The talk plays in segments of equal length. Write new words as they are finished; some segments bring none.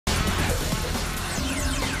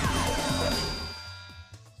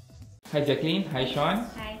Hi Jaclyn, hi Shawn.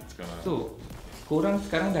 Hi. So, korang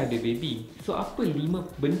sekarang dah ada baby. So, apa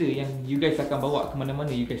 5 benda yang you guys akan bawa ke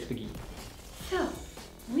mana-mana you guys pergi? So,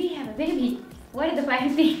 we have a baby. What are the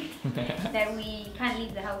 5 things that we can't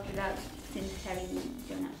leave the house without since having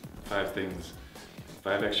Jonah? 5 things.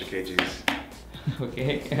 5 extra kgs.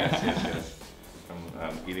 Okay. Yes.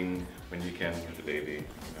 Eating when you can with the baby.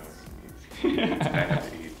 You know, eats, I have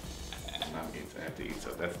to eat. Mom eats, I have to eat.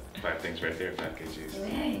 So that's 5 things right there, 5 kgs.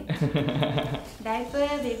 Right. Diaper,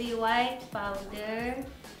 baby wipes, powder,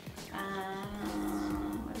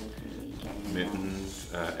 what else we carry? Mittens,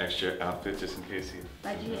 extra outfit just in case you.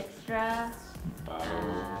 Bagi extra.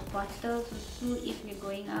 Bottle. Bottle, susu if we're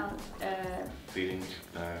going out. Feeding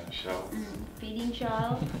shawl. Feeding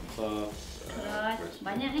shawl. Cloths. Cloth.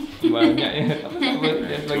 Banyak ni. Banyak ya. Apa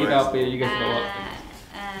just bagi tahu apa yang you guys bawa.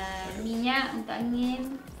 Minyak untuk angin.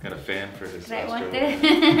 Got a fan for his Grab stroller. water.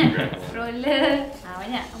 Stroller.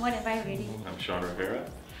 Banyak. More than 5 already. I'm Shawn Rivera.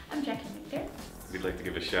 I'm Jaclyn Shawn. We'd like to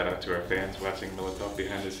give a shout out to our fans watching MeleTOP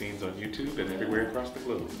behind the scenes on YouTube and everywhere across the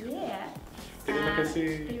globe. Yeah. Terima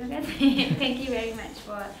kasih. Terima kasih. Thank you very much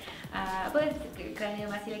for kerana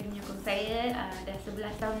masih lagi menyokong saya. Dah 11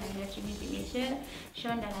 tahun dalam industri music Malaysia.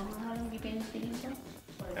 Shawn dah lama. How long have you been singing song?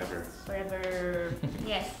 Forever.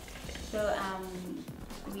 Yes. So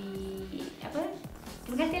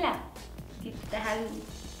terima kasih lah. Kita harus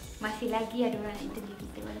masih lagi ada orang nak interview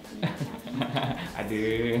kita walaupun Ada.